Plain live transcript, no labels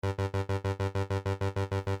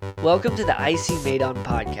Welcome to the IC Madon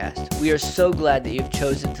podcast. We are so glad that you've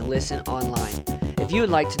chosen to listen online. If you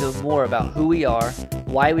would like to know more about who we are,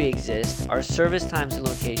 why we exist, our service times and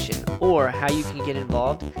location, or how you can get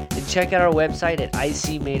involved, then check out our website at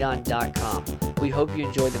icmadon.com. We hope you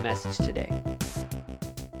enjoy the message today.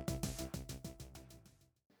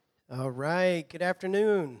 All right, good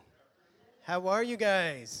afternoon. How are you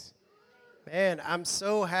guys? Man, I'm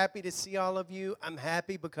so happy to see all of you. I'm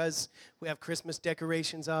happy because we have Christmas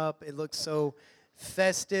decorations up. It looks so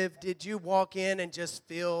festive. Did you walk in and just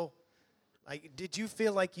feel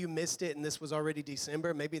like you missed it and this was already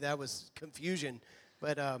December? Maybe that was confusion.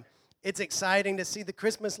 But it's exciting to see the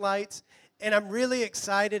Christmas lights. And I'm really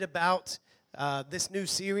excited about this new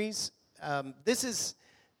series.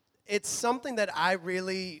 It's something that I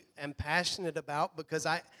really am passionate about because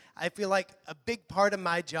I feel like a big part of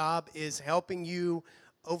my job is helping you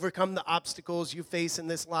overcome the obstacles you face in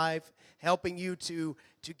this life, helping you to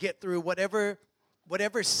get through whatever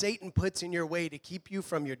Satan puts in your way to keep you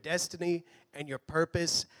from your destiny and your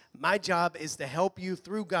purpose. My job is to help you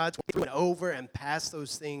through God's way over and past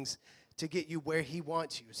those things to get you where He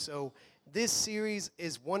wants you. So this series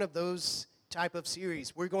is one of those type of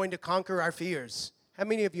series. We're going to conquer our fears. How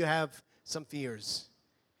many of you have some fears?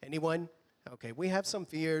 Anyone? Okay, we have some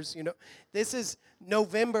fears. You know, this is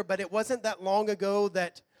November, but it wasn't that long ago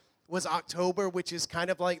that was October, which is kind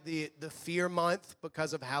of like the fear month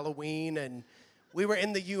because of Halloween. And we were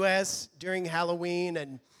in the U.S. during Halloween,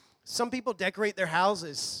 and some people decorate their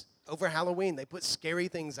houses over Halloween. They put scary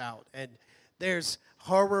things out, and there's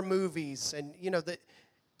horror movies. And, you know,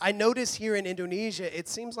 I notice here in Indonesia, it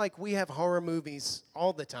seems like we have horror movies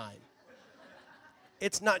all the time.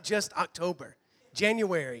 It's not just October.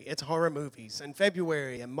 January, it's horror movies. And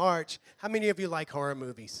February and March. How many of you like horror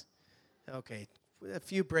movies? Okay, a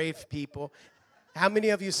few brave people. How many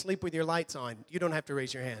of you sleep with your lights on? You don't have to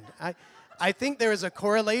raise your hand. I think there is a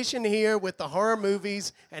correlation here with the horror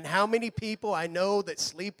movies and how many people I know that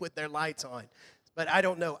sleep with their lights on. But I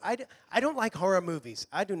don't know. I don't like horror movies.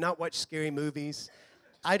 I do not watch scary movies.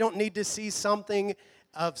 I don't need to see something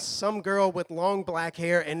of some girl with long black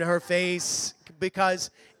hair in her face,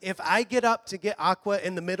 because if I get up to get Aqua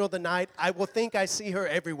in the middle of the night, I will think I see her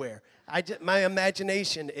everywhere. My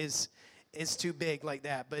imagination is too big like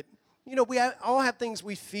that. But, you know, we all have things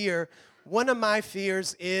we fear. One of my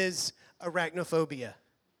fears is arachnophobia.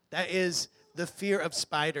 That is the fear of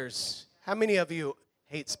spiders. How many of you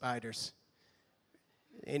hate spiders?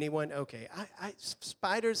 Anyone? Okay.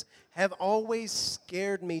 Spiders have always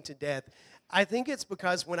scared me to death. I think it's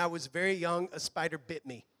because when I was very young, a spider bit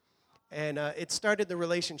me. And it started the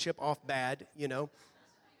relationship off bad, you know.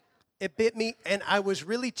 It bit me, and I was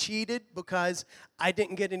really cheated because I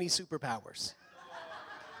didn't get any superpowers.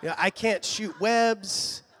 You know, I can't shoot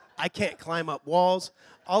webs. I can't climb up walls.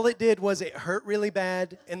 All it did was it hurt really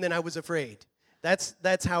bad, and then I was afraid.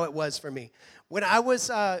 That's how it was for me. When I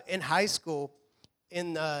was in high school,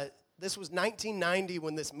 this was 1990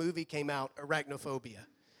 when this movie came out, Arachnophobia.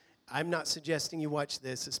 I'm not suggesting you watch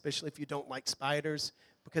this, especially if you don't like spiders,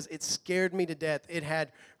 because it scared me to death. It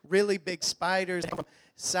had really big spiders from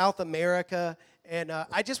South America, and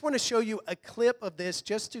I just want to show you a clip of this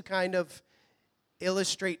just to kind of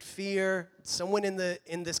illustrate fear. Someone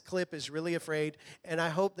in this clip is really afraid, and I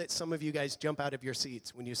hope that some of you guys jump out of your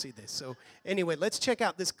seats when you see this. So anyway, let's check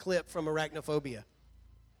out this clip from Arachnophobia.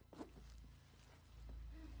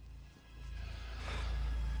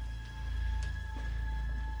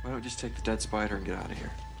 Why don't we just take the dead spider and get out of here?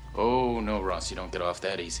 Oh, no, Ross, you don't get off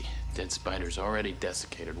that easy. Dead spider's already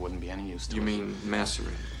desiccated. Wouldn't be any use to You us. mean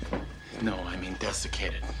macerated? No, I mean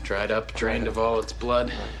desiccated. Dried up, drained of all its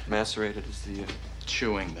blood. Macerated is the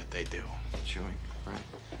Chewing that they do. chewing, right?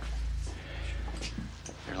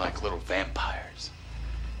 They're like little vampires.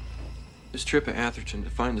 This trip at Atherton to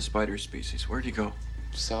find the spider species, where'd you go?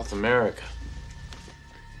 South America.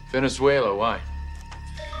 Venezuela, why?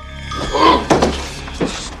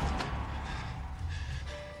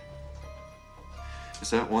 Is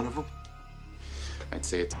that one of them? I'd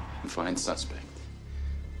say it's a fine suspect.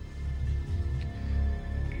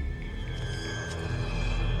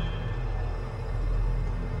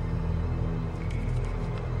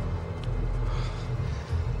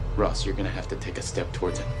 Ross, you're gonna have to take a step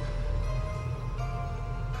towards it.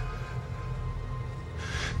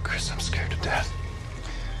 Chris, I'm scared to death.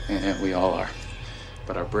 Yeah, we all are.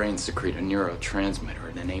 But our brains secrete a neurotransmitter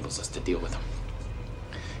and enables us to deal with them.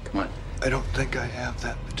 Come on. I don't think I have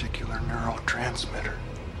that particular neurotransmitter.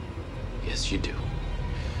 Yes, you do.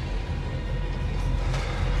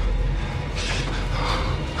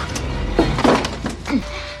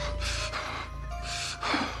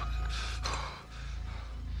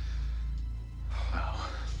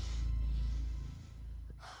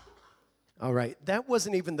 All right, that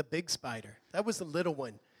wasn't even the big spider. That was the little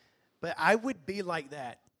one. But I would be like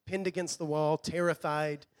that, pinned against the wall,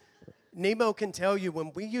 terrified. Nemo can tell you,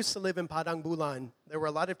 when we used to live in Padang Bulan, there were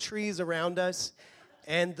a lot of trees around us,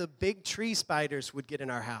 and the big tree spiders would get in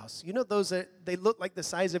our house. You know those they look like the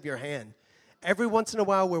size of your hand. Every once in a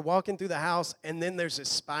while, we're walking through the house, and then there's a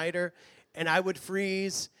spider, and I would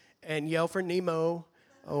freeze and yell for Nemo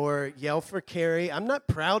or yell for Carrie. I'm not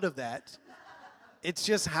proud of that. It's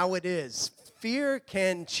just how it is. Fear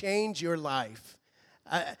can change your life.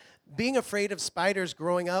 Being afraid of spiders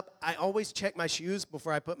growing up, I always check my shoes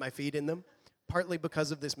before I put my feet in them, partly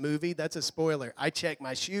because of this movie. That's a spoiler. I check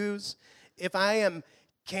my shoes. If I am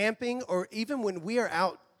camping, or even when we are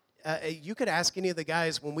out, you could ask any of the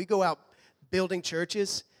guys, when we go out building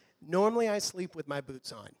churches, normally I sleep with my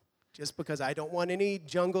boots on, just because I don't want any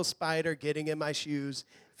jungle spider getting in my shoes.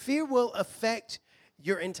 Fear will affect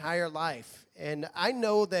your entire life. And I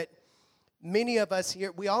know that many of us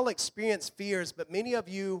here, we all experience fears, but many of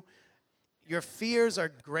you, your fears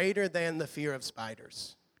are greater than the fear of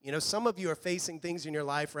spiders. You know, some of you are facing things in your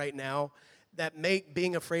life right now that make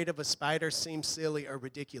being afraid of a spider seem silly or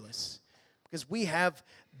ridiculous. Because we have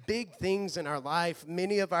big things in our life.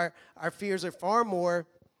 Many of our fears are far more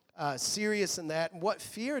serious than that. And what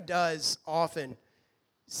fear does often,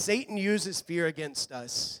 Satan uses fear against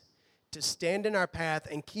us to stand in our path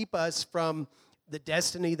and keep us from the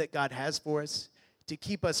destiny that God has for us, to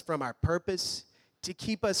keep us from our purpose, to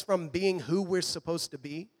keep us from being who we're supposed to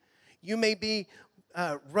be. You may be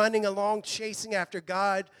running along, chasing after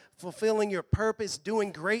God, fulfilling your purpose,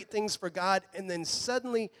 doing great things for God, and then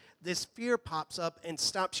suddenly this fear pops up and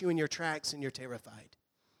stops you in your tracks, and you're terrified.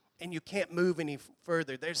 And you can't move any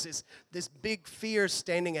further. There's this big fear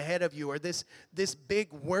standing ahead of you, or this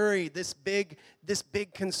big worry, this big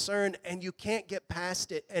concern, and you can't get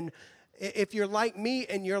past it. And if you're like me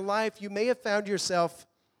in your life, you may have found yourself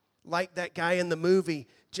like that guy in the movie,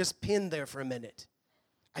 just pinned there for a minute.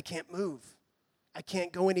 I can't move. I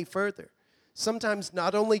can't go any further. Sometimes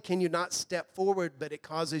not only can you not step forward, but it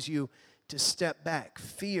causes you to step back.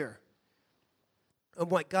 Fear.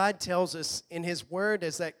 And what God tells us in His Word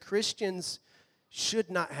is that Christians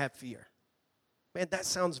should not have fear. Man, that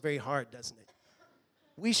sounds very hard, doesn't it?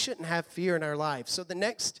 We shouldn't have fear in our lives. So the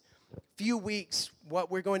next few weeks, what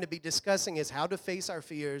we're going to be discussing is how to face our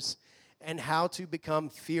fears and how to become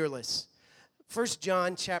fearless. 1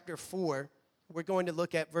 John chapter 4, we're going to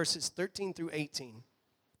look at verses 13 through 18.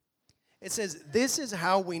 It says, "This is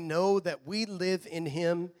how we know that we live in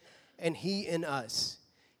Him and He in us.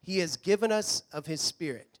 He has given us of His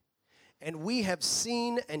Spirit. And we have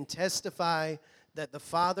seen and testify that the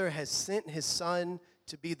Father has sent His Son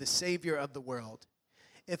to be the Savior of the world.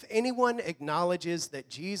 If anyone acknowledges that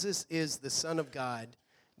Jesus is the Son of God,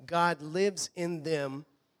 God lives in them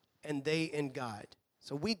and they in God."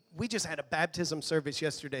 So we just had a baptism service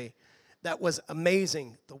yesterday that was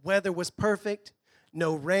amazing. The weather was perfect,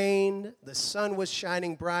 no rain, the sun was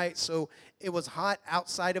shining bright, so it was hot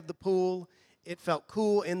outside of the pool. It felt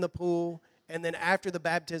cool in the pool, and then after the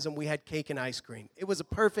baptism, we had cake and ice cream. It was a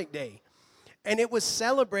perfect day, and it was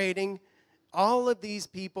celebrating all of these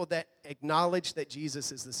people that acknowledge that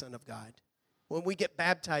Jesus is the Son of God. When we get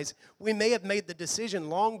baptized, we may have made the decision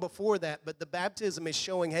long before that, but the baptism is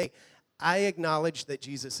showing, hey, I acknowledge that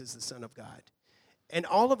Jesus is the Son of God. And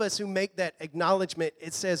all of us who make that acknowledgement,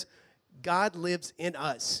 it says God lives in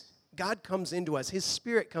us. God comes into us. His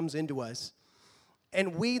Spirit comes into us.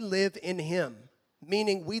 And we live in Him,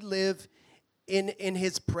 meaning we live in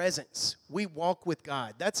His presence. We walk with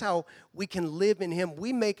God. That's how we can live in Him.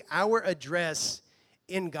 We make our address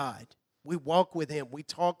in God. We walk with Him. We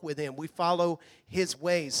talk with Him. We follow His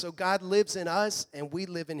ways. So God lives in us, and we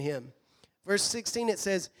live in Him. Verse 16, it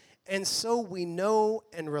says, "And so we know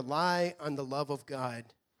and rely on the love of God,"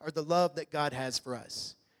 or the love that God has for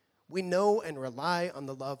us. We know and rely on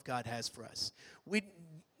the love God has for us. We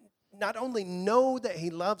not only know that He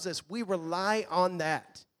loves us, we rely on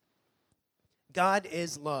that. God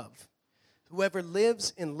is love. Whoever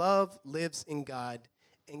lives in love lives in God,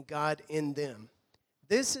 and God in them.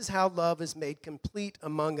 This is how love is made complete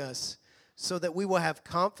among us, so that we will have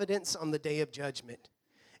confidence on the day of judgment.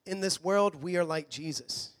 In this world, we are like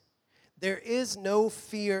Jesus. There is no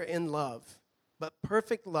fear in love, but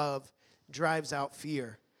perfect love drives out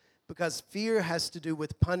fear, because fear has to do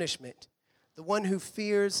with punishment. The one who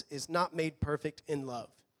fears is not made perfect in love.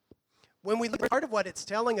 When we look, part of what it's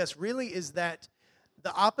telling us really is that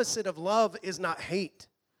the opposite of love is not hate.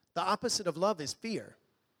 The opposite of love is fear.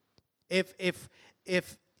 If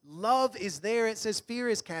love is there, it says fear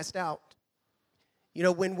is cast out. You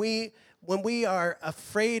know, when we are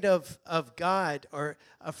afraid of God or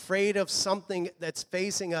afraid of something that's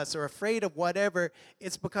facing us or afraid of whatever,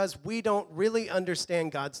 it's because we don't really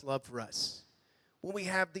understand God's love for us. When we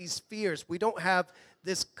have these fears, we don't have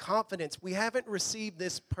this confidence. We haven't received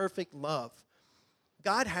this perfect love.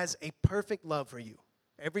 God has a perfect love for you,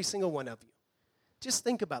 every single one of you. Just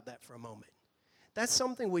think about that for a moment. That's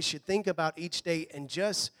something we should think about each day and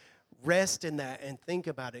just rest in that and think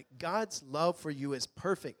about it. God's love for you is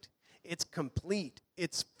perfect. It's complete.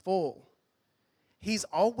 It's full. He's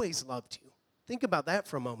always loved you. Think about that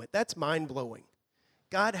for a moment. That's mind-blowing.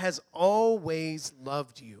 God has always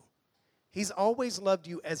loved you. He's always loved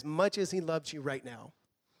you as much as he loves you right now.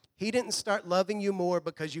 He didn't start loving you more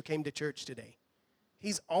because you came to church today.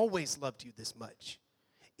 He's always loved you this much.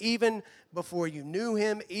 Even before you knew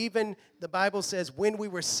him, even the Bible says when we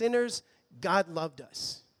were sinners, God loved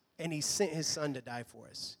us, and he sent his son to die for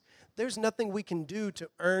us. There's nothing we can do to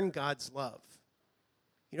earn God's love.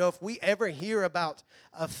 You know, if we ever hear about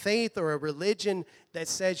a faith or a religion that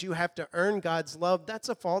says you have to earn God's love, that's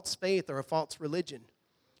a false faith or a false religion,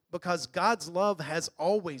 because God's love has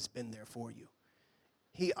always been there for you.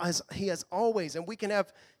 He has always, and we can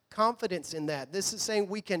have confidence in that. This is saying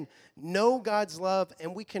we can know God's love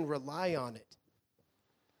and we can rely on it.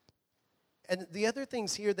 And the other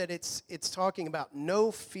things here that it's talking about,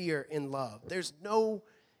 no fear in love. There's no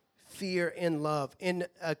fear in love. In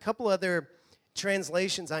a couple other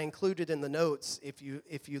translations I included in the notes, if you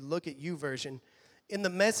look at YouVersion, in the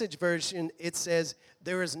Message version it says,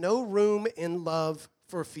 there is no room in love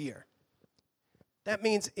for fear. That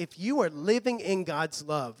means if you are living in God's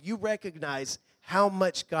love, you recognize how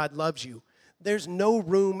much God loves you, there's no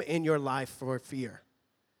room in your life for fear.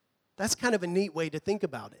 That's kind of a neat way to think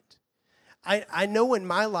about it. I know in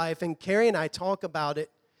my life, and Carrie and I talk about it,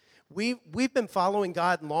 we've been following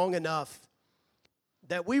God long enough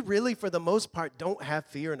that we really, for the most part, don't have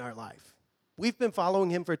fear in our life. We've been following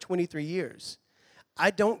him for 23 years. I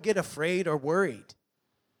don't get afraid or worried.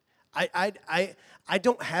 I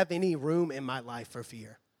don't have any room in my life for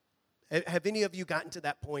fear. Have any of you gotten to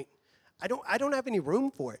that point? I don't have any room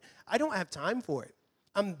for it. I don't have time for it.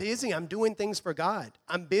 I'm busy. I'm doing things for God.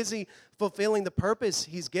 I'm busy fulfilling the purpose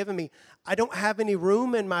he's given me. I don't have any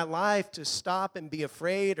room in my life to stop and be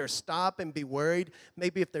afraid or stop and be worried.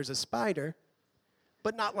 Maybe if there's a spider,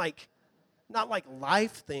 but not like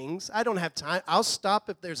life things. I don't have time. I'll stop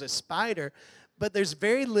if there's a spider, but there's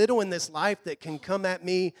very little in this life that can come at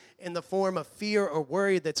me in the form of fear or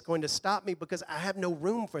worry that's going to stop me, because I have no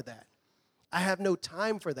room for that. I have no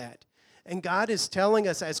time for that. And God is telling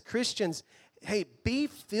us as Christians, hey, be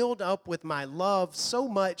filled up with my love so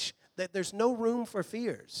much that there's no room for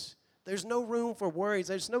fears. There's no room for worries.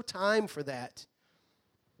 There's no time for that.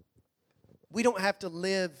 We don't have to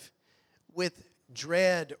live with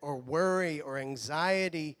dread or worry or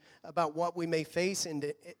anxiety about what we may face in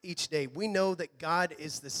each day. We know that God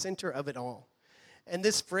is the center of it all. And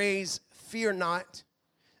this phrase, fear not,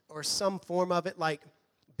 or some form of it like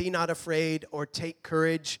be not afraid or take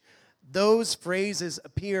courage, those phrases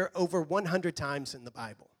appear over 100 times in the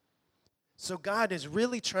Bible. So God is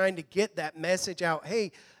really trying to get that message out.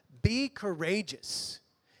 Hey, be courageous.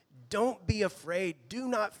 Don't be afraid. Do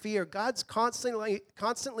not fear. God's constantly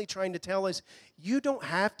trying to tell us, you don't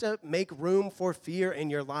have to make room for fear in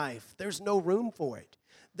your life. There's no room for it.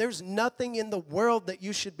 There's nothing in the world that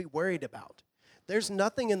you should be worried about. There's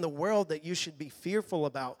nothing in the world that you should be fearful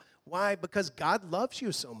about. Why? Because God loves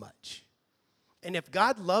you so much. And if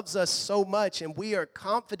God loves us so much and we are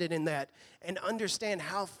confident in that and understand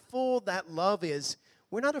how full that love is,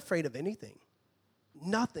 we're not afraid of anything.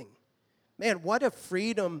 Nothing. Man, what a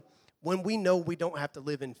freedom when we know we don't have to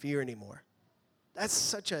live in fear anymore.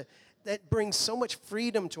 That brings so much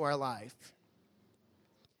freedom to our life.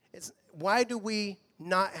 Why do we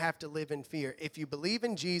not have to live in fear? If you believe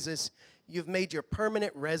in Jesus, you've made your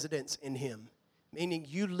permanent residence in him, meaning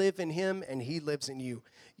you live in him and he lives in you.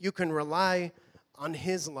 You can rely on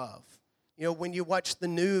his love. You know, when you watch the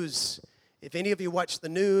news, if any of you watch the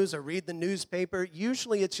news or read the newspaper,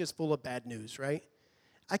 usually it's just full of bad news, right?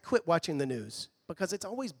 I quit watching the news because it's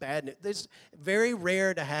always bad news. It's very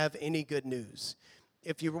rare to have any good news.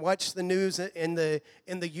 If you watch the news in the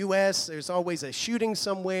U.S., there's always a shooting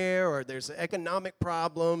somewhere, or there's economic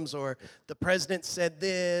problems, or the president said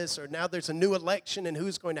this, or now there's a new election and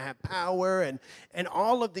who's going to have power, and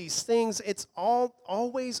all of these things. It's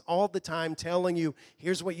always all the time telling you,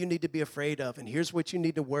 here's what you need to be afraid of, and here's what you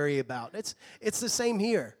need to worry about. It's the same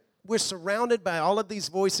here. We're surrounded by all of these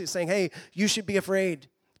voices saying, hey, you should be afraid.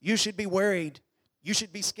 You should be worried. You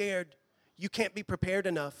should be scared. You can't be prepared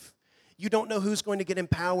enough. You don't know who's going to get in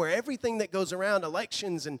power. Everything that goes around,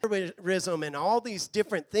 elections and terrorism and all these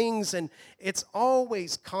different things, and it's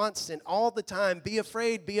always constant, all the time. Be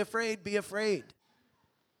afraid, be afraid, be afraid.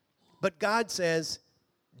 But God says,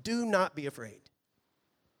 do not be afraid.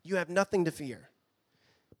 You have nothing to fear.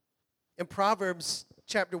 In Proverbs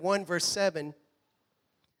chapter 1, verse 7,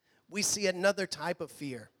 we see another type of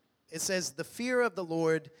fear. It says, the fear of the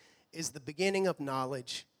Lord is the beginning of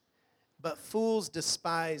knowledge, but fools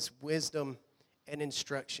despise wisdom and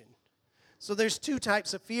instruction. So there's two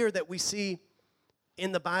types of fear that we see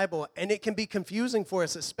in the Bible, and it can be confusing for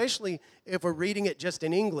us, especially if we're reading it just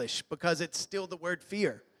in English, because it's still the word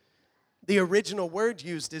fear. The original word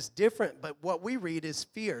used is different, but what we read is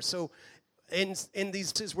fear. So in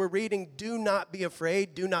these, we're reading, do not be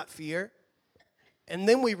afraid, do not fear. And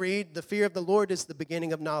then we read, the fear of the Lord is the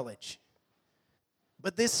beginning of knowledge.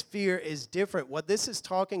 But this fear is different. What this is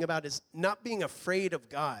talking about is not being afraid of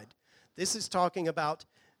God. This is talking about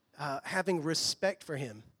having respect for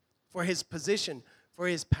him, for his position, for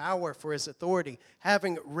his power, for his authority,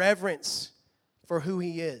 having reverence for who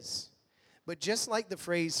he is. But just like the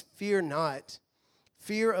phrase, fear not,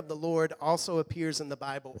 fear of the Lord also appears in the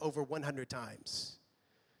Bible over 100 times.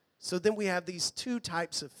 So then we have these two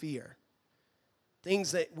types of fear.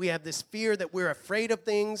 Things that we have this fear that we're afraid of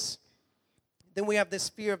things. Then we have this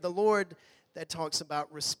fear of the Lord that talks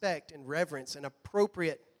about respect and reverence and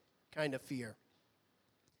appropriate kind of fear.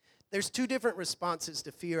 There's two different responses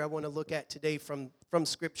to fear I want to look at today from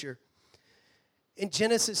Scripture. In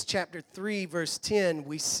Genesis chapter 3, verse 10,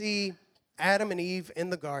 we see Adam and Eve in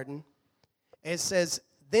the garden. And it says,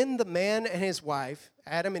 then the man and his wife,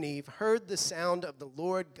 Adam and Eve, heard the sound of the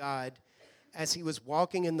Lord God as he was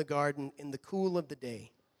walking in the garden in the cool of the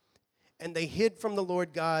day. And they hid from the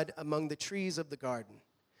Lord God among the trees of the garden.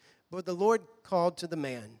 But the Lord called to the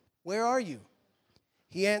man, where are you?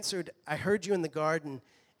 He answered, I heard you in the garden,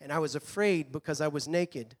 and I was afraid because I was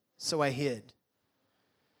naked, so I hid.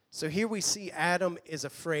 So here we see Adam is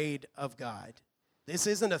afraid of God. This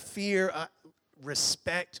isn't a fear,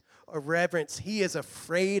 respect, or reverence. He is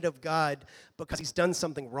afraid of God because he's done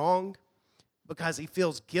something wrong, because he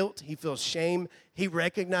feels guilt, he feels shame. He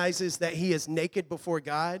recognizes that he is naked before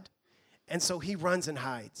God. And so he runs and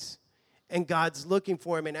hides. And God's looking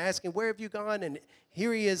for him and asking, where have you gone? And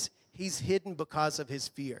here he is. He's hidden because of his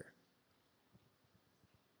fear.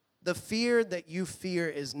 The fear that you fear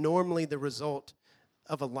is normally the result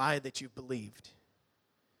of a lie that you believed.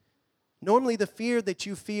 Normally the fear that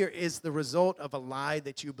you fear is the result of a lie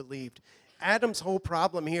that you believed. Adam's whole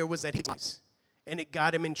problem here was that he lies, and it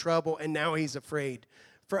got him in trouble, and now he's afraid.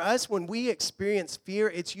 For us, when we experience fear,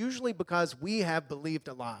 it's usually because we have believed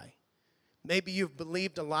a lie. Maybe you've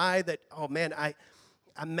believed a lie that, oh man, I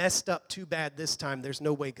messed up too bad this time. There's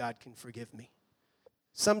no way God can forgive me.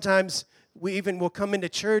 Sometimes we even will come into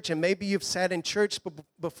church, and maybe you've sat in church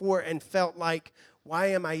before and felt like, why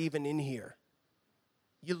am I even in here?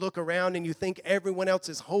 You look around and you think everyone else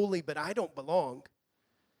is holy, but I don't belong.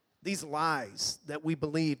 These lies that we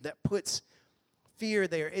believe that puts fear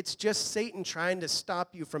there, it's just Satan trying to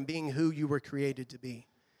stop you from being who you were created to be.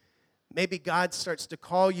 Maybe God starts to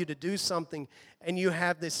call you to do something, and you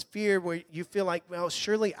have this fear where you feel like, well,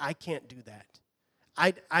 surely I can't do that.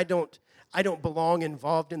 I don't belong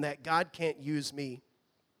involved in that. God can't use me.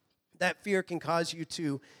 That fear can cause you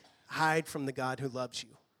to hide from the God who loves you,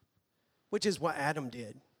 which is what Adam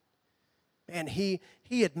did. And he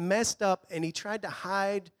had messed up, and he tried to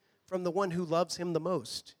hide from the one who loves him the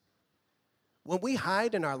most. When we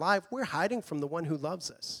hide in our life, we're hiding from the one who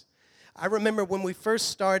loves us. I remember when we first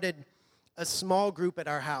started a small group at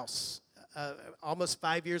our house, almost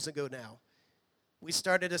 5 years ago now. We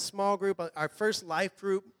started a small group, our first life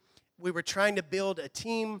group. We were trying to build a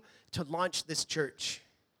team to launch this church.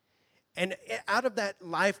 And out of that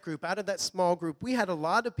life group, out of that small group, we had a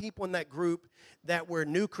lot of people in that group that were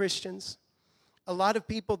new Christians, a lot of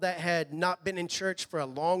people that had not been in church for a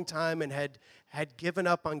long time and had given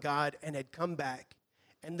up on God and had come back.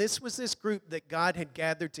 And this was this group that God had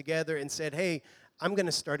gathered together and said, hey, I'm going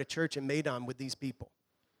to start a church in Medan with these people.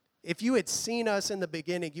 If you had seen us in the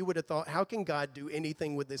beginning, you would have thought, how can God do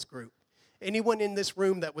anything with this group? Anyone in this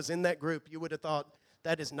room that was in that group, you would have thought,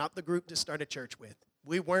 that is not the group to start a church with.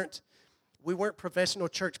 We weren't professional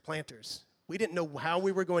church planters. We didn't know how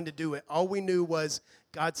we were going to do it. All we knew was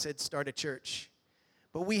God said start a church.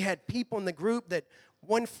 But we had people in the group that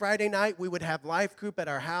one Friday night we would have life group at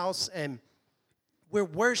our house, and we're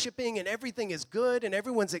worshiping and everything is good and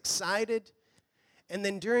everyone's excited. And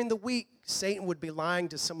then during the week, Satan would be lying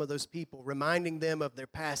to some of those people, reminding them of their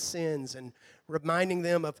past sins and reminding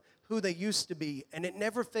them of who they used to be. And it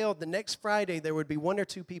never failed. The next Friday, there would be one or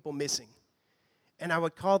two people missing. And I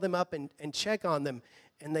would call them up and check on them.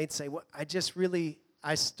 And they'd say, well,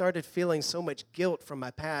 I started feeling so much guilt from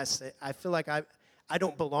my past that I feel like I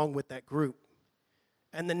don't belong with that group.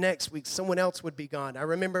 And the next week, someone else would be gone. I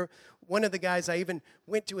remember one of the guys, I even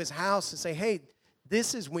went to his house and say, hey,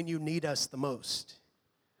 this is when you need us the most.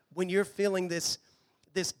 When you're feeling this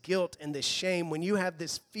guilt and this shame, when you have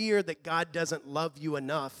this fear that God doesn't love you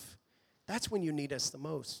enough, that's when you need us the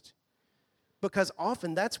most. Because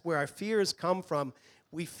often that's where our fears come from.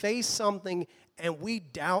 We face something and we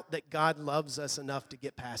doubt that God loves us enough to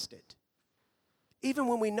get past it. Even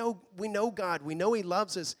when we know God, we know He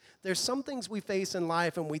loves us, there's some things we face in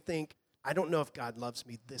life and we think, I don't know if God loves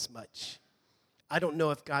me this much. I don't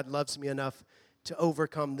know if God loves me enough to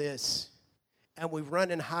overcome this. And we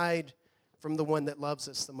run and hide from the one that loves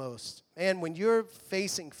us the most. And when you're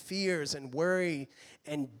facing fears and worry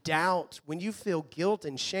and doubt, when you feel guilt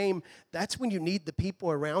and shame, that's when you need the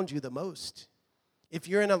people around you the most. If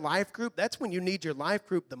you're in a life group, that's when you need your life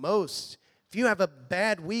group the most. If you have a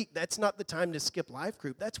bad week, that's not the time to skip life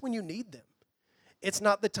group. That's when you need them. It's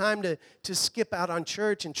not the time to skip out on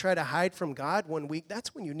church and try to hide from God one week.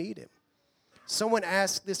 That's when you need Him. Someone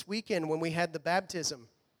asked this weekend when we had the baptism,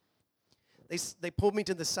 they pulled me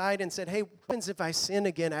to the side and said, hey, what happens if I sin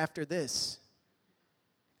again after this?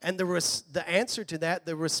 And the answer to that,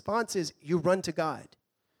 the response is, you run to God.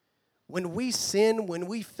 When we sin, when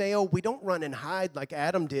we fail, we don't run and hide like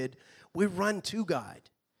Adam did. We run to God.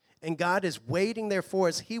 And God is waiting there for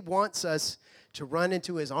us. He wants us to run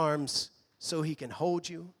into His arms so He can hold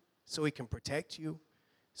you, so He can protect you,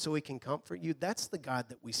 so He can comfort you. That's the God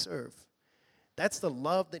that we serve. That's the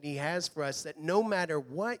love that He has for us, that no matter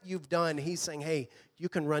what you've done, He's saying, hey, you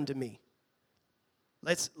can run to me.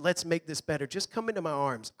 Let's make this better. Just come into my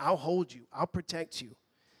arms. I'll hold you. I'll protect you.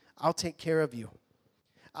 I'll take care of you.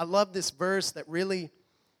 I love this verse that really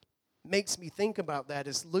makes me think about that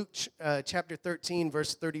is Luke chapter 13,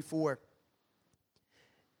 verse 34.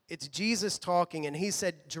 It's Jesus talking, and He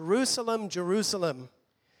said, Jerusalem, Jerusalem,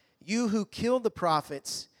 you who kill the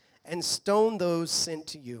prophets and stone those sent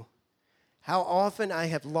to you. How often I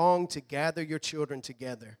have longed to gather your children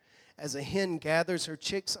together, as a hen gathers her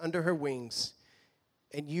chicks under her wings,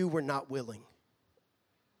 and you were not willing.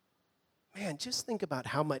 Man, just think about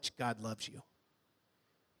how much God loves you.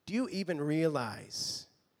 Do you even realize,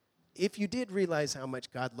 if you did realize how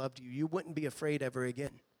much God loved you, you wouldn't be afraid ever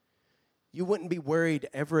again. You wouldn't be worried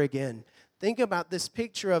ever again. Think about this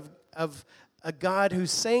picture of a God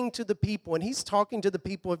who's saying to the people, and He's talking to the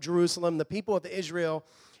people of Jerusalem, the people of Israel,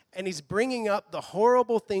 and He's bringing up the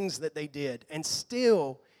horrible things that they did. And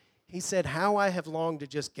still, He said, how I have longed to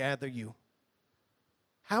just gather you.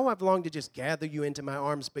 How I've longed to just gather you into my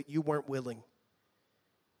arms, but you weren't willing.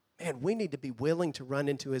 Man, we need to be willing to run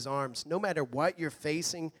into His arms. No matter what you're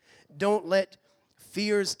facing, don't let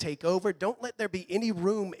fears take over. Don't let there be any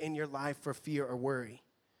room in your life for fear or worry.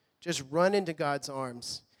 Just run into God's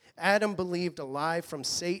arms. Adam believed a lie from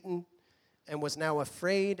Satan and was now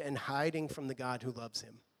afraid and hiding from the God who loves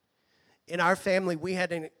him. In our family, we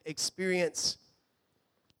had an experience,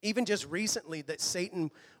 even just recently, that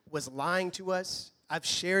Satan was lying to us. I've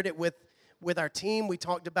shared it with our team. We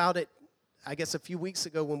talked about it, I guess, a few weeks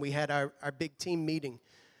ago when we had our big team meeting.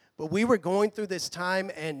 But we were going through this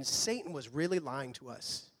time, and Satan was really lying to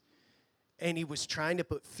us. And he was trying to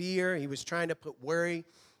put fear. He was trying to put worry.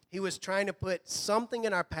 He was trying to put something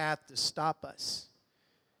in our path to stop us.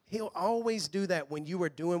 He'll always do that when you are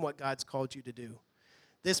doing what God's called you to do.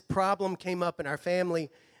 This problem came up in our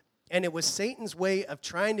family, and it was Satan's way of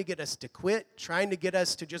trying to get us to quit, trying to get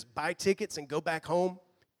us to just buy tickets and go back home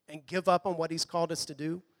and give up on what He's called us to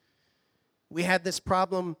do. We had this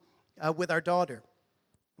problem with our daughter.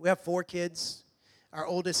 We have 4 kids. Our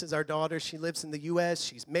oldest is our daughter. She lives in the U.S.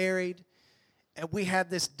 She's married. And we had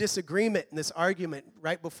this disagreement and this argument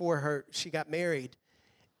right before she got married.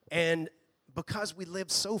 And because we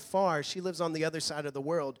lived so far, she lives on the other side of the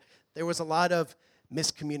world, there was a lot of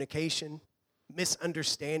miscommunication,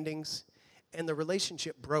 misunderstandings, and the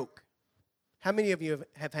relationship broke. How many of you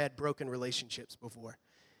have had broken relationships before?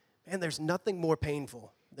 Man, there's nothing more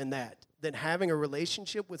painful than that, than having a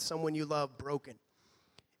relationship with someone you love broken.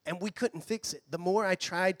 And we couldn't fix it. The more I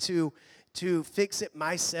tried to fix it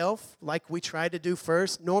myself, like we try to do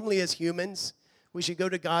first, normally as humans, we should go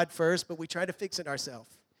to God first, but we try to fix it ourselves.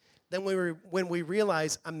 Then when we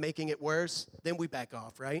realize I'm making it worse, then we back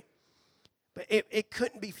off, right? But it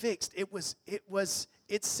couldn't be fixed.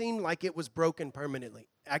 It seemed like it was broken permanently.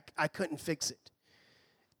 I couldn't fix it.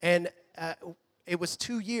 And it was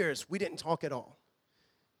 2 years we didn't talk at all.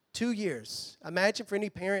 2 years. Imagine for any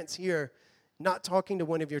parents here not talking to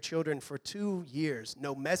one of your children for 2 years.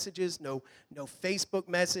 No messages, no Facebook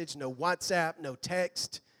message, no WhatsApp, no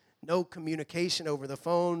text, no communication over the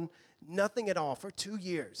phone, nothing at all for 2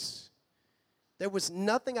 years. There was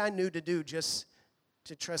nothing I knew to do just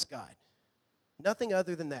to trust God. Nothing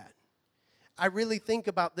other than that. I really think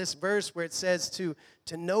about this verse where it says to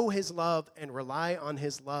know his love and rely on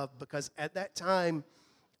his love, because at that time,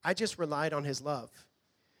 I just relied on his love.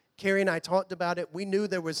 Carrie and I talked about it. We knew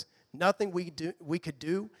there was nothing we could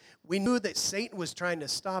do. We knew that Satan was trying to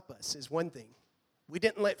stop us, is one thing. We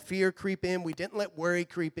didn't let fear creep in. We didn't let worry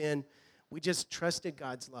creep in. We just trusted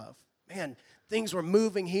God's love. Man, things were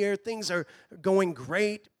moving here. Things are going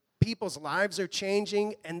great. People's lives are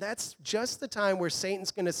changing. And that's just the time where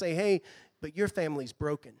Satan's going to say, hey, but your family's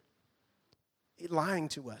broken. Lying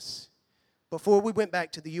to us. Before we went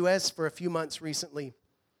back to the U.S. for a few months recently,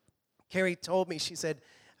 Carrie told me, she said,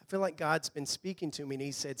 I feel like God's been speaking to me, and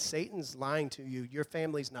he said, Satan's lying to you. Your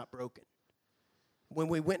family's not broken. When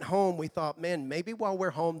we went home, we thought, man, maybe while we're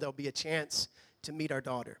home, there'll be a chance to meet our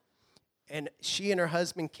daughter. And she and her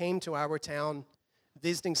husband came to our town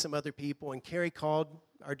visiting some other people, and Carrie called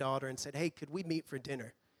our daughter and said, hey, could we meet for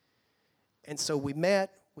dinner? And so we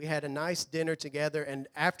met. We had a nice dinner together, and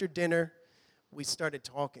after dinner, we started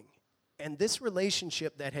talking. And this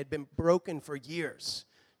relationship that had been broken for years,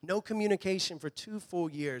 no communication for 2 full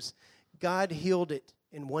years, God healed it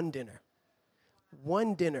in one dinner.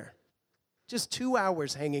 One dinner. Just 2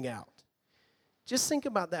 hours hanging out. Just think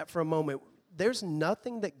about that for a moment. There's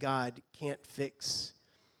nothing that God can't fix.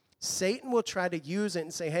 Satan will try to use it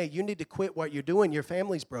and say, hey, you need to quit what you're doing. Your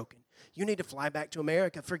family's broken. You need to fly back to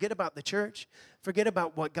America. Forget about the church. Forget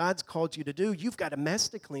about what God's called you to do. You've got a mess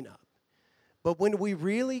to clean up. But when we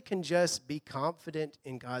really can just be confident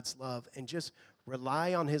in God's love and just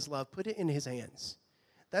rely on his love, put it in his hands.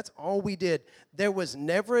 That's all we did. There was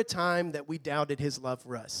never a time that we doubted his love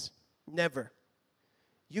for us. Never.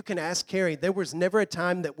 You can ask Carrie, there was never a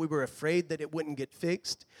time that we were afraid that it wouldn't get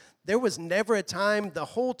fixed. There was never a time the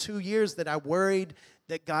whole 2 years that I worried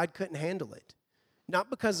that God couldn't handle it. Not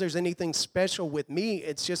because there's anything special with me,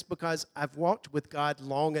 it's just because I've walked with God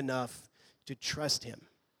long enough to trust him.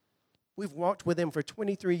 We've walked with him for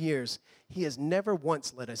 23 years. He has never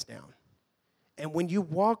once let us down. And when you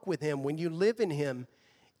walk with him, when you live in him,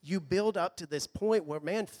 you build up to this point where,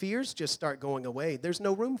 man, fears just start going away. There's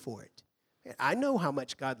no room for it. I know how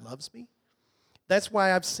much God loves me. That's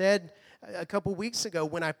why I've said a couple weeks ago,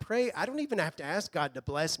 when I pray, I don't even have to ask God to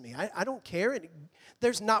bless me. I don't care.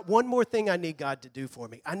 There's not one more thing I need God to do for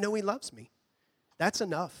me. I know he loves me. That's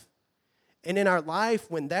enough. And in our life,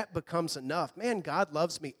 when that becomes enough, man, God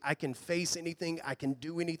loves me. I can face anything. I can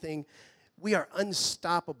do anything. We are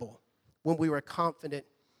unstoppable when we were confident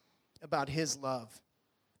about his love.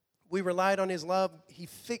 We relied on his love. He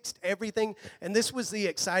fixed everything. And this was the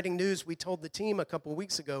exciting news we told the team a couple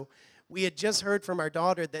weeks ago. We had just heard from our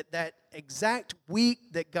daughter that exact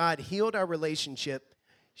week that God healed our relationship,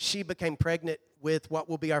 she became pregnant with what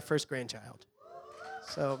will be our first grandchild.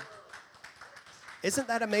 So, isn't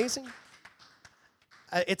that amazing?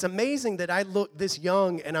 It's amazing that I look this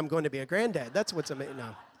young and I'm going to be a granddad. That's what's amazing.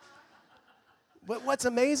 No. But what's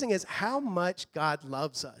amazing is how much God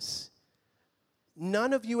loves us.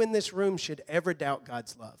 None of you in this room should ever doubt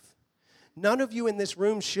God's love. None of you in this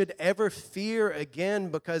room should ever fear again,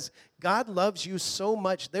 because God loves you so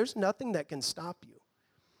much. There's nothing that can stop you.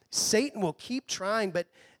 Satan will keep trying, but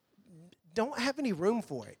don't have any room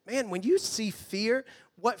for it. Man, when you see fear,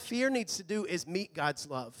 what fear needs to do is meet God's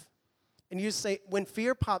love. And you say, when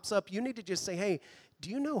fear pops up, you need to just say, hey, do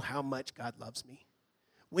you know how much God loves me?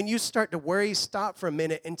 When you start to worry, stop for a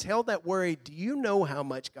minute and tell that worry, do you know how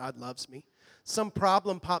much God loves me? Some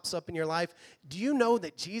problem pops up in your life. Do you know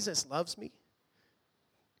that Jesus loves me?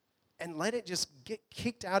 And let it just get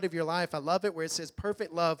kicked out of your life. I love it where it says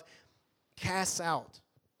perfect love casts out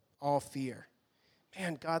all fear.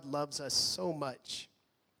 Man, God loves us so much.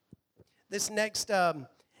 This next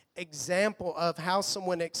example of how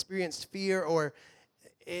someone experienced fear, or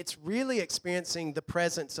it's really experiencing the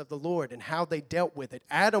presence of the Lord and how they dealt with it.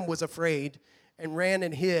 Adam was afraid and ran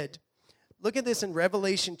and hid. Look at this in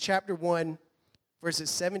Revelation chapter 1,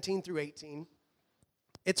 verses 17 through 18.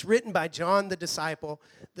 It's written by John the disciple,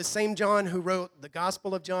 the same John who wrote the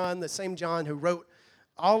Gospel of John, the same John who wrote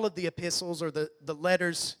all of the epistles or the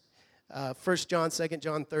letters, 1 John, 2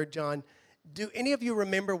 John, 3 John. Do any of you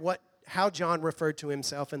remember how John referred to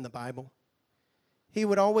himself in the Bible? He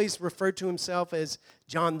would always refer to himself as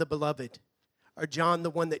John the Beloved, or John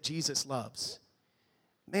the one that Jesus loves.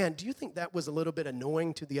 Man, do you think that was a little bit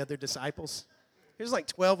annoying to the other disciples? There's like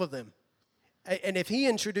 12 of them. And if he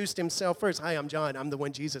introduced himself first, hi, I'm John, I'm the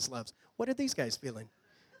one Jesus loves. What are these guys feeling?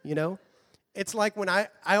 You know? It's like when I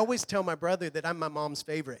always tell my brother that I'm my mom's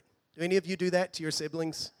favorite. Do any of you do that to your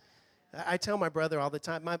siblings? I tell my brother all the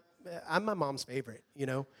time, I'm my mom's favorite, you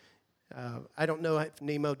know? I don't know if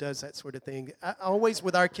Nemo does that sort of thing. Always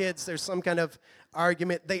with our kids, there's some kind of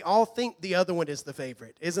argument. They all think the other one is the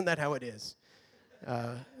favorite. Isn't that how it is?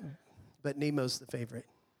 But Nemo's the favorite.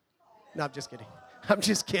 No, I'm just kidding. I'm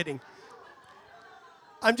just kidding.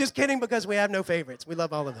 I'm just kidding because we have no favorites. We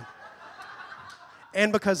love all of them.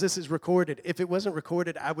 And because this is recorded. If it wasn't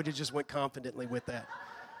recorded, I would have just went confidently with that.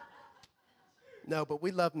 No, but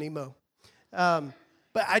we love Nemo.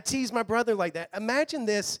 But I tease my brother like that. Imagine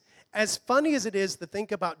this. As funny as it is to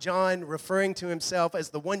think about John referring to himself as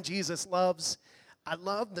the one Jesus loves, I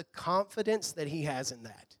love the confidence that he has in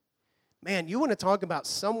that. Man, you want to talk about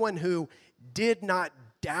someone who did not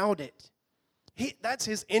doubt it. That's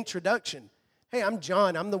his introduction. Hey, I'm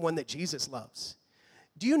John. I'm the one that Jesus loves.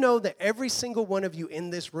 Do you know that every single one of you in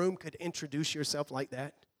this room could introduce yourself like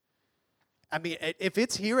that? I mean, if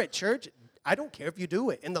it's here at church, I don't care if you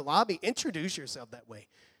do it. In the lobby, introduce yourself that way.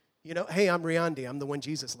 You know, hey, I'm Riandi. I'm the one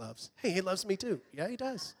Jesus loves. Hey, he loves me too. Yeah, he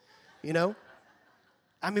does. You know?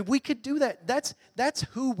 I mean, we could do that. That's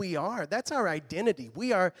who we are. That's our identity.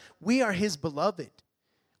 We are his beloved.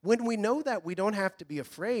 When we know that, we don't have to be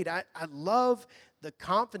afraid. I love the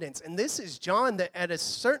confidence. And this is John that at a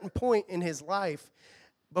certain point in his life,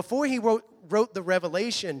 before he wrote the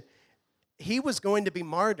Revelation, he was going to be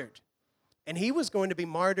martyred. And he was going to be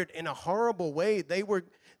martyred in a horrible way.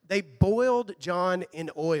 They boiled John in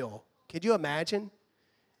oil. Could you imagine?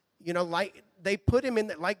 You know, like they put him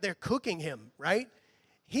in, like they're cooking him, right?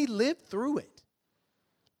 He lived through it.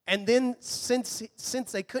 And then since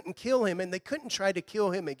they couldn't kill him, and they couldn't try to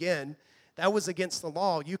kill him again, that was against the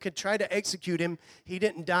law. You could try to execute him. He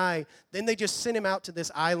didn't die. Then they just sent him out to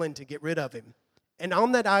this island to get rid of him. And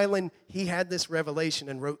on that island, he had this revelation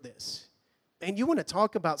and wrote this. And you want to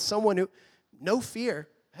talk about someone who, no fear.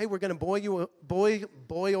 Hey, we're going to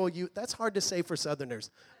boil you. That's hard to say for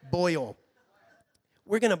Southerners. Boil.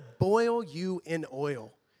 We're going to boil you in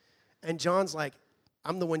oil. And John's like,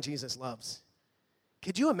 I'm the one Jesus loves.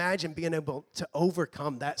 Could you imagine being able to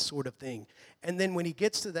overcome that sort of thing? And then when he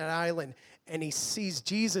gets to that island and he sees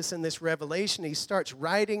Jesus in this revelation, he starts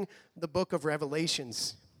writing the book of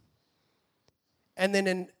Revelations. And then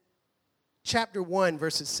in chapter 1,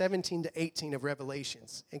 verses 17 to 18 of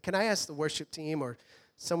Revelations. And can I ask the worship team or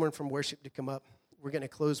someone from worship to come up? We're going to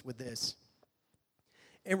close with this.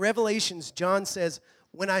 In Revelations, John says,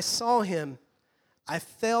 when I saw him, I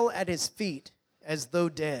fell at his feet as though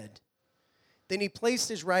dead. Then he placed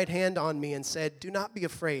his right hand on me and said, do not be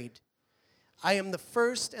afraid. I am the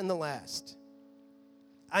first and the last.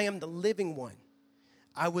 I am the living one.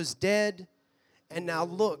 I was dead, and now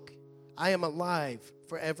look, I am alive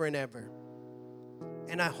forever and ever.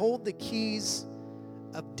 And I hold the keys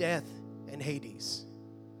of death and Hades.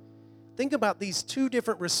 Think about these two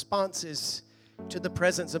different responses to the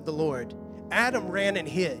presence of the Lord. Adam ran and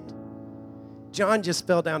hid. John just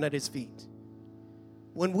fell down at his feet.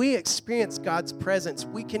 When we experience God's presence,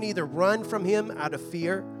 we can either run from him out of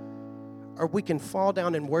fear, or we can fall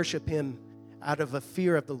down and worship him out of a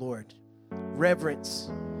fear of the Lord,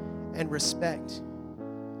 reverence and respect.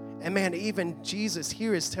 And man, even Jesus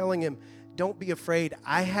here is telling him, don't be afraid.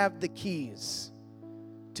 I have the keys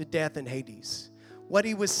to death and Hades. What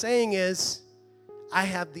he was saying is, I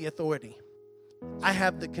have the authority. I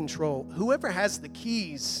have the control. Whoever has the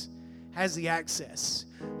keys has the access.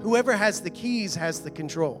 Whoever has the keys has the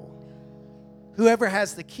control. Whoever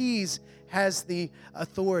has the keys has the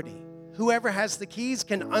authority. Whoever has the keys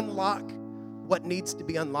can unlock what needs to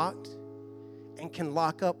be unlocked and can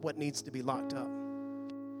lock up what needs to be locked up.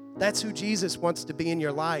 That's who Jesus wants to be in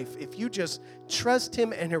your life. If you just trust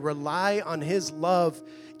him and rely on his love,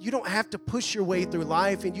 you don't have to push your way through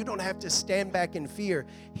life and you don't have to stand back in fear.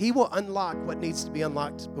 He will unlock what needs to be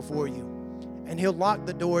unlocked before you. And he'll lock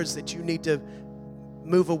the doors that you need to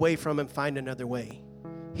move away from and find another way.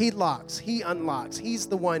 He locks, he unlocks. He's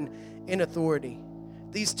the one in authority.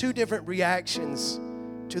 These two different reactions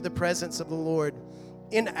to the presence of the Lord.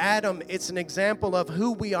 In Adam, it's an example of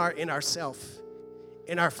who we are in ourself.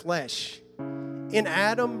 In our flesh. In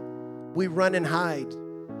Adam, we run and hide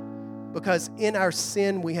because in our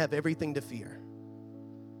sin, we have everything to fear.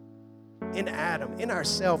 In Adam, in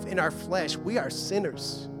ourself, in our flesh, we are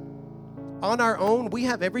sinners. On our own, we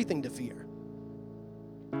have everything to fear.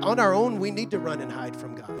 On our own, we need to run and hide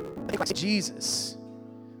from God. In Jesus,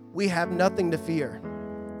 we have nothing to fear.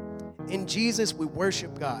 In Jesus, we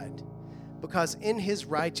worship God because in his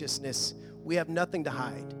righteousness, we have nothing to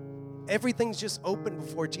hide. Everything's just open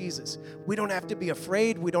before Jesus. We don't have to be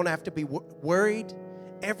afraid. We don't have to be worried.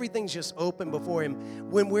 Everything's just open before him.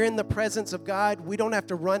 When we're in the presence of God, we don't have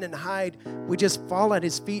to run and hide. We just fall at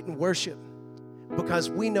his feet and worship because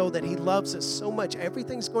we know that he loves us so much.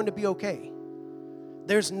 Everything's going to be okay.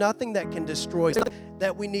 There's nothing that can destroy us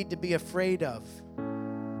that we need to be afraid of.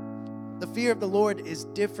 The fear of the Lord is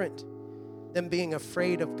different than being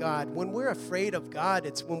afraid of God. When we're afraid of God,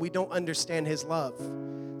 it's when we don't understand his love.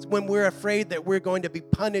 It's when we're afraid that we're going to be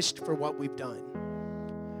punished for what we've done.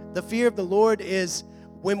 The fear of the Lord is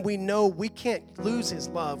when we know we can't lose his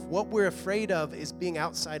love. What we're afraid of is being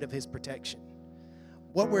outside of his protection.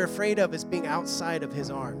 What we're afraid of is being outside of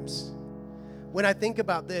his arms. When I think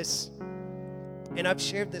about this, and I've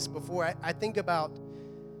shared this before, I think about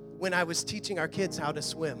when I was teaching our kids how to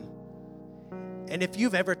swim. And if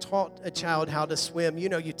you've ever taught a child how to swim, you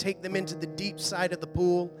know, you take them into the deep side of the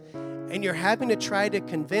pool, and you're having to try to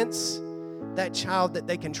convince that child that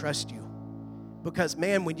they can trust you. Because,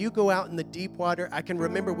 man, when you go out in the deep water, I can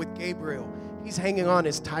remember with Gabriel, he's hanging on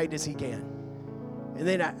as tight as he can. And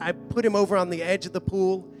then I put him over on the edge of the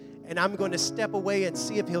pool, and I'm going to step away and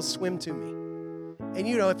see if he'll swim to me. And,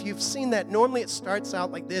 you know, if you've seen that, normally it starts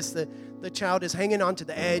out like this. The child is hanging onto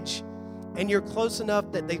the edge, and you're close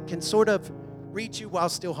enough that they can sort of reach you while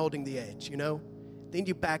still holding the edge, you know? Then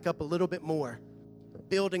you back up a little bit more,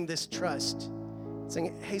 building this trust,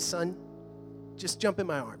 saying, hey, son, just jump in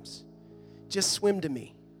my arms. Just swim to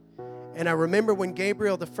me. And I remember when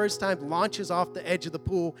Gabriel the first time launches off the edge of the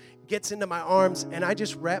pool, gets into my arms, and I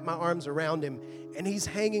just wrap my arms around him, and he's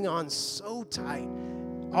hanging on so tight.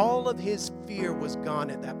 All of his fear was gone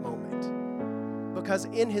at that moment because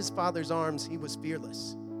in his father's arms, he was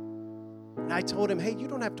fearless. And I told him, hey, you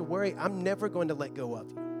don't have to worry. I'm never going to let go of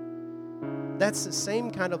you. That's the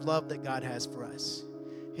same kind of love that God has for us.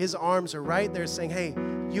 His arms are right there saying, hey,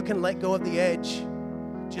 you can let go of the edge.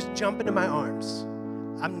 Just jump into my arms.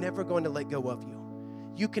 I'm never going to let go of you.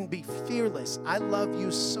 You can be fearless. I love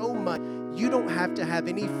you so much. You don't have to have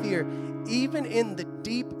any fear, even in the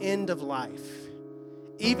deep end of life.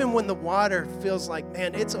 Even when the water feels like,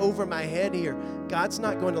 man, it's over my head here, God's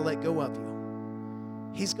not going to let go of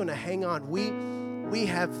you. He's going to hang on. We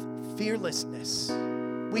have fearlessness.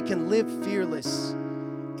 We can live fearless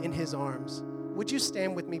in his arms. Would you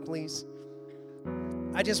stand with me, please?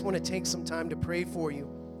 I just want to take some time to pray for you.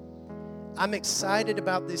 I'm excited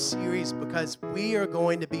about this series because we are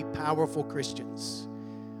going to be powerful Christians.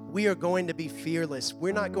 We are going to be fearless.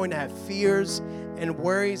 We're not going to have fears and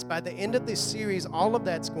worries. By the end of this series, all of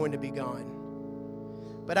that's going to be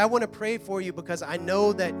gone. But I want to pray for you because I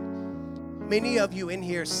know that many of you in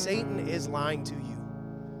here, Satan is lying to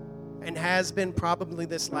you and has been probably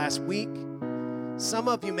this last week. Some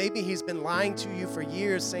of you, maybe he's been lying to you for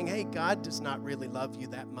years saying, hey, God does not really love you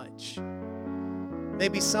that much.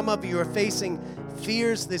 Maybe some of you are facing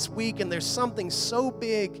fears this week and there's something so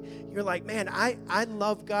big. You're like, man, I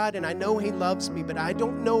love God and I know he loves me, but I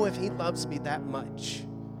don't know if he loves me that much.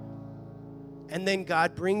 And then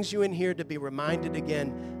God brings you in here to be reminded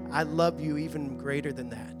again, I love you even greater than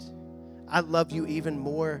that. I love you even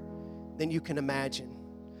more than you can imagine.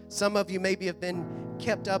 Some of you maybe have been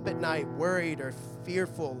kept up at night, worried or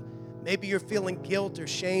fearful. Maybe you're feeling guilt or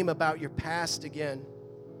shame about your past again.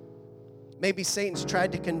 Maybe Satan's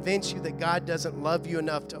tried to convince you that God doesn't love you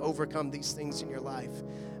enough to overcome these things in your life.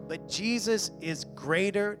 But Jesus is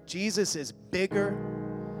greater. Jesus is bigger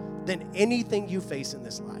than anything you face in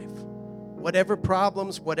this life. Whatever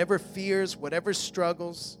problems, whatever fears, whatever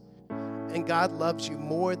struggles, and God loves you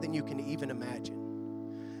more than you can even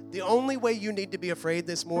imagine. The only way you need to be afraid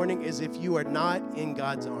this morning is if you are not in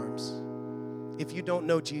God's arms, if you don't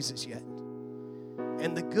know Jesus yet.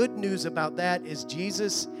 And the good news about that is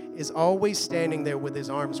Jesus is always standing there with his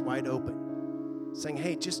arms wide open, saying,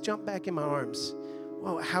 hey, just jump back in my arms.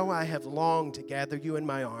 Well, how I have longed to gather you in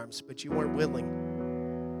my arms, but you weren't willing.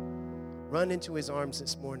 Run into his arms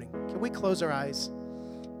this morning. Can we close our eyes?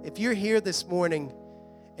 If you're here this morning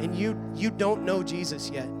and you don't know Jesus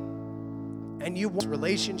yet, and you want a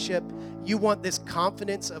relationship, you want this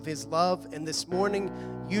confidence of his love, and this morning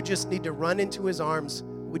you just need to run into his arms,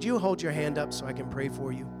 would you hold your hand up so I can pray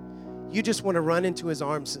for you? You just want to run into his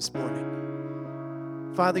arms this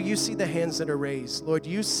morning. Father, you see the hands that are raised. Lord,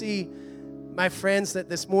 you see my friends that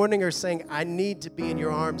this morning are saying, I need to be in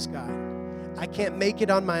your arms, God. I can't make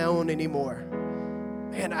it on my own anymore.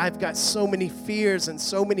 Man, I've got so many fears and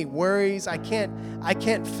so many worries. I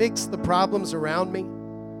can't fix the problems around me.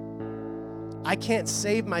 I can't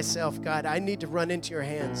save myself, God. I need to run into your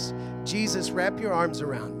hands. Jesus, wrap your arms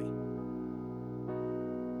around me.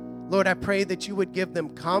 Lord, I pray that you would give them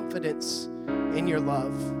confidence in your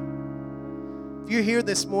love. If you're here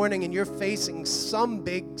this morning and you're facing some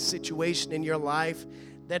big situation in your life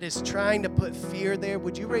that is trying to put fear there,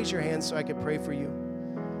 would you raise your hand so I could pray for you?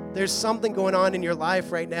 There's something going on in your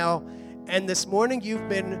life right now, and this morning you've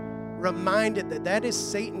been reminded that that is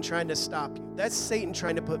Satan trying to stop you. That's Satan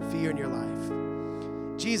trying to put fear in your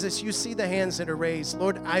life. Jesus, you see the hands that are raised.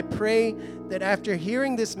 Lord, I pray that after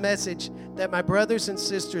hearing this message, that my brothers and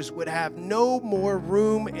sisters would have no more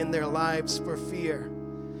room in their lives for fear,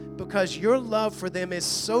 because your love for them is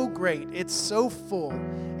so great, it's so full,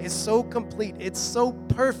 it's so complete, it's so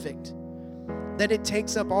perfect, that it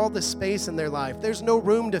takes up all the space in their life. There's no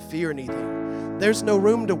room to fear anything. There's no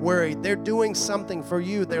room to worry. They're doing something for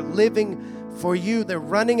you. They're living for you. They're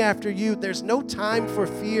running after you. There's no time for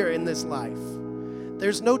fear in this life.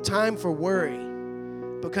 There's no time for worry,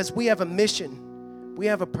 because we have a mission. We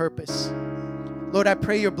have a purpose. Lord, I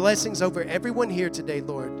pray your blessings over everyone here today,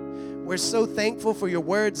 Lord. We're so thankful for your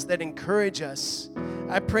words that encourage us.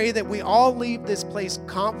 I pray that we all leave this place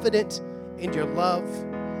confident in your love,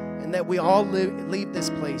 and that we all leave this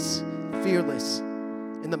place fearless.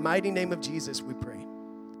 In the mighty name of Jesus, we pray.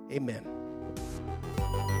 Amen.